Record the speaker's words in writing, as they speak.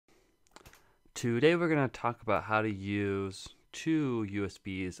Today we're going to talk about how to use two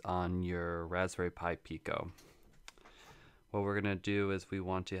USBs on your Raspberry Pi Pico. What we're going to do is we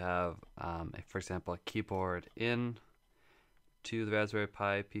want to have, for example, a keyboard in to the Raspberry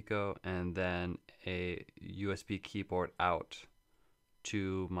Pi Pico and then a USB keyboard out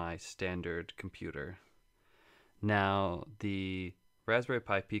to my standard computer. Now, the Raspberry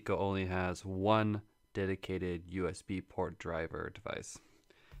Pi Pico only has one dedicated USB port driver device,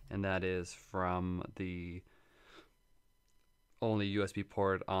 and that is from the only USB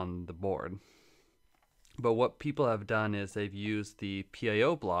port on the board. But what people have done is they've used the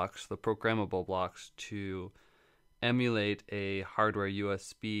PIO blocks, the programmable blocks, to emulate a hardware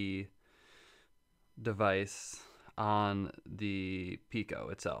USB device on the Pico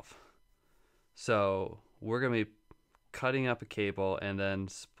itself. So we're going to be cutting up a cable and then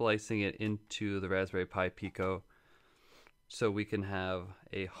splicing it into the Raspberry Pi Pico so we can have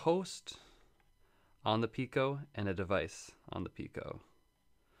a host on the Pico and a device on the Pico.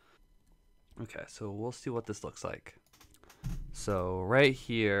 Okay, so we'll see what this looks like. So right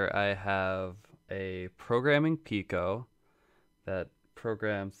here I have a programming Pico that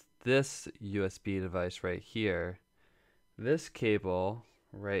programs this USB device right here. This cable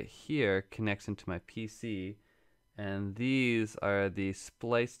right here connects into my PC, and these are the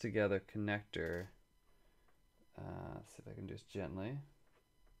spliced together connector. See if I can do this gently.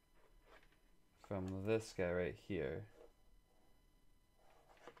 From this guy right here.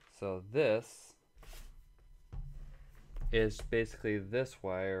 So this is basically this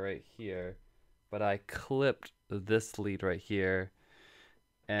wire right here, but I clipped this lead right here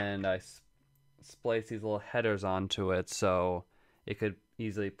and I spliced these little headers onto it so it could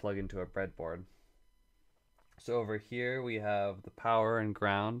easily plug into a breadboard. So over here we have the power and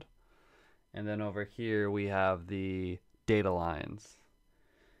ground, and then over here we have the data lines.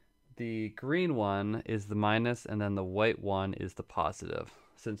 The green one is the minus, and then the white one is the positive,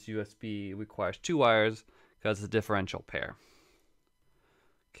 since USB requires two wires because it's a differential pair.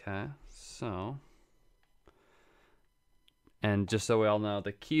 Okay, so, and just so we all know,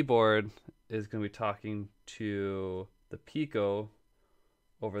 the keyboard is going to be talking to the Pico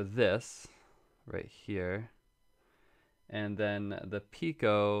over this right here, and then the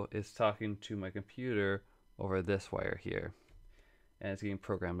Pico is talking to my computer over this wire here, and it's getting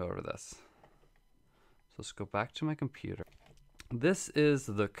programmed over this. So let's go back to my computer. This is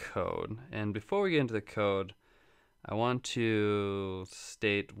the code, and before we get into the code, I want to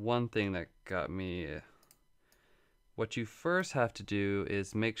state one thing that got me. What you first have to do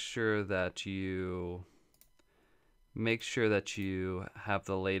is make sure that you have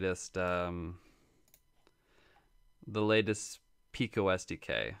the latest Pico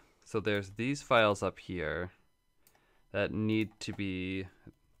SDK. So there's these files up here that need to be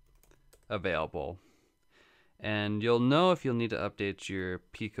available. And you'll know if you'll need to update your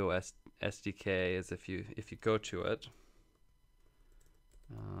Pico SDK is if you go to it.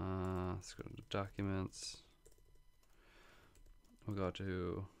 Let's go to Documents. We'll go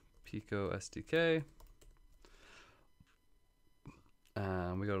to Pico SDK.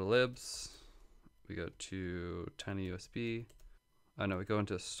 We go to Libs. We go to Tiny USB. Oh no, we go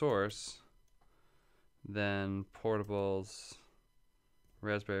into Source. Then Portables,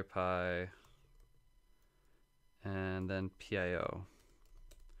 Raspberry Pi, and then PIO.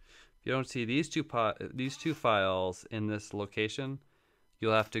 If you don't see these two files in this location,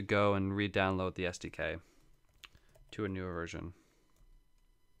 you'll have to go and re-download the SDK to a newer version.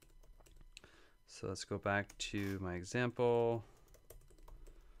 So let's go back to my example,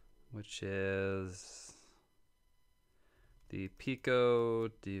 which is the Pico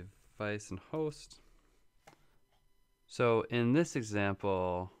device and host. So in this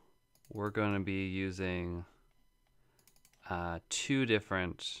example, we're going to be using two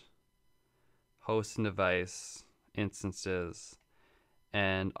different host and device instances,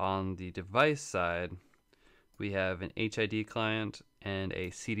 and on the device side we have an HID client and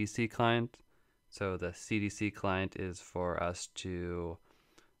a CDC client. So the CDC client is for us to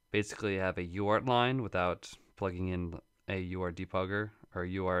basically have a UART line without plugging in a UART debugger or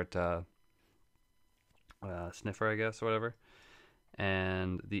UART sniffer, I guess, or whatever.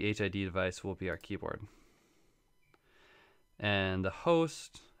 And the HID device will be our keyboard. And the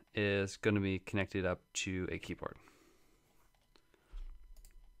host is going to be connected up to a keyboard.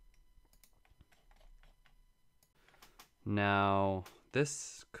 Now,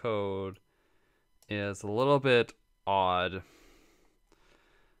 this code is a little bit odd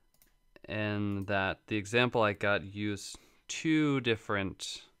in that the example I got used two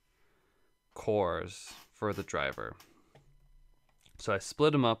different cores for the driver. So I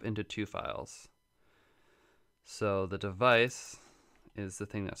split them up into two files. So the device is the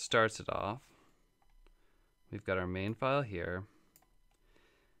thing that starts it off. We've got our main file here,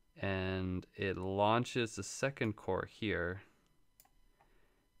 and it launches the second core here,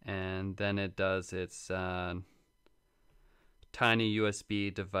 and then it does its tiny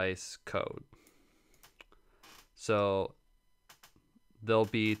USB device code. So there'll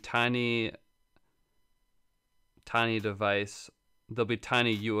be tiny device, there'll be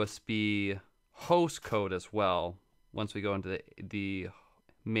tiny USB host code as well once we go into the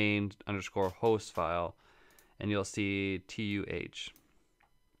main underscore host file, and you'll see TUH.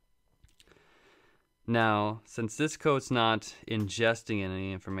 Now, since this code's not ingesting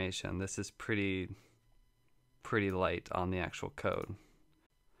any information, this is pretty light on the actual code.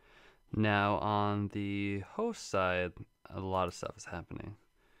 Now on the host side, a lot of stuff is happening.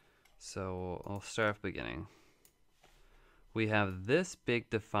 So I'll start at the beginning. We have this big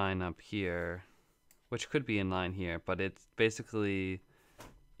define up here, which could be inline here, but it basically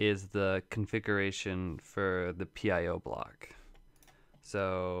is the configuration for the PIO block.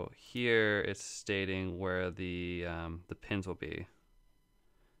 So here it's stating where the pins will be.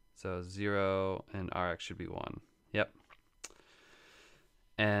 So 0 and RX should be 1. Yep.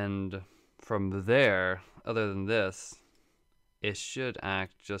 And from there, other than this, it should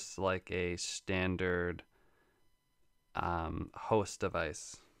act just like a standard host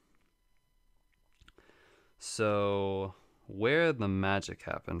device. So where the magic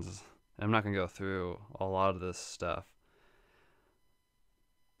happens, I'm not going to go through a lot of this stuff,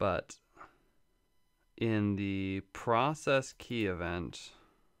 but in the process key event,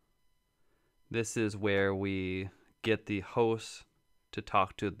 this is where we get the host to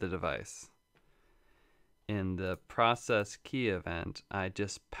talk to the device. In the process key event, I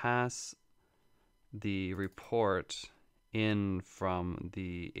just pass the report in from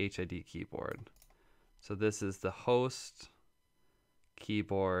the HID keyboard. So this is the host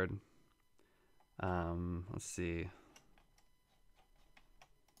keyboard. Let's see.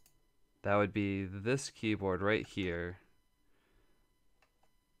 That would be this keyboard right here.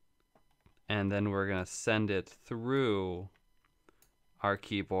 And then we're going to send it through our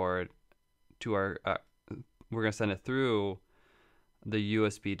keyboard to our, we're going to send it through the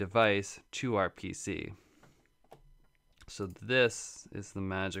USB device to our PC. So this is the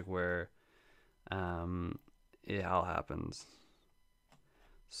magic where it all happens.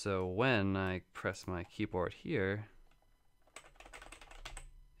 So when I press my keyboard here,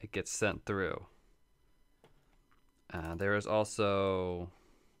 it gets sent through. There is also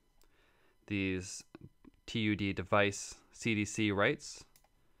these TUD device CDC writes.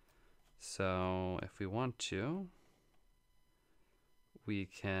 So if we want to, we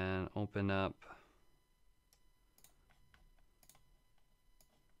can open up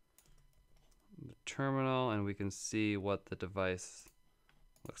the terminal and we can see what the device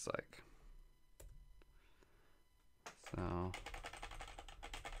looks like. So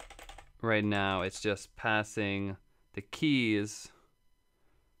right now it's just passing the keys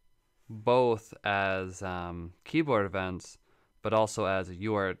both as keyboard events, but also as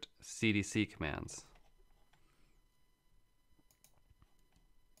UART CDC commands.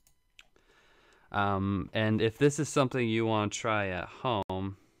 And if this is something you want to try at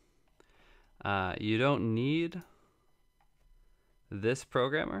home, you don't need this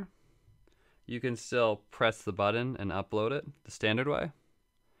programmer. You can still press the button and upload it the standard way.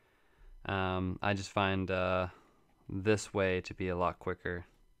 I just find this way to be a lot quicker.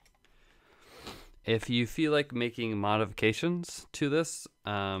 If you feel like making modifications to this,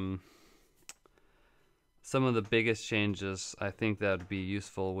 some of the biggest changes I think that would be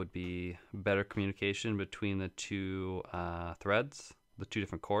useful would be better communication between the two threads, the two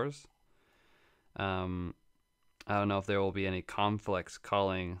different cores. I don't know if there will be any conflicts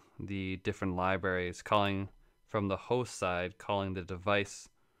calling the different libraries, calling from the host side, calling the device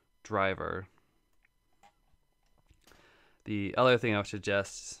driver. The other thing I would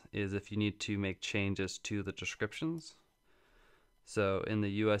suggest is if you need to make changes to the descriptions. So in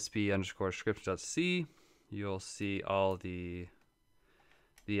the USB underscore scripts.c, you'll see all the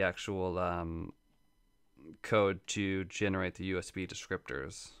actual code to generate the USB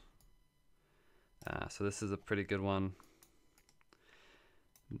descriptors. So this is a pretty good one.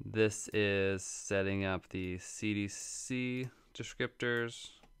 This is setting up the CDC descriptors,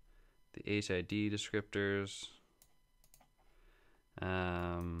 the HID descriptors,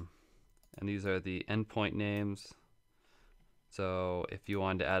 and these are the endpoint names. So if you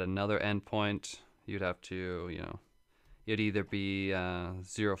wanted to add another endpoint, you'd have to, it'd either be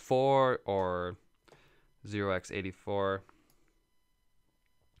 04 or 0x84.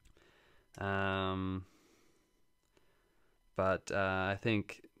 but I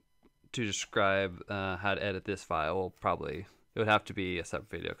think to describe how to edit this file, it would have to be a separate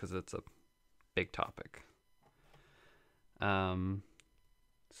video because it's a big topic.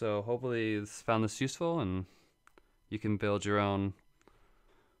 So hopefully you found this useful, and you can build your own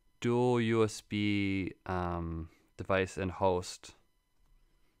dual USB device and host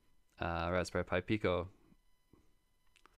Raspberry Pi Pico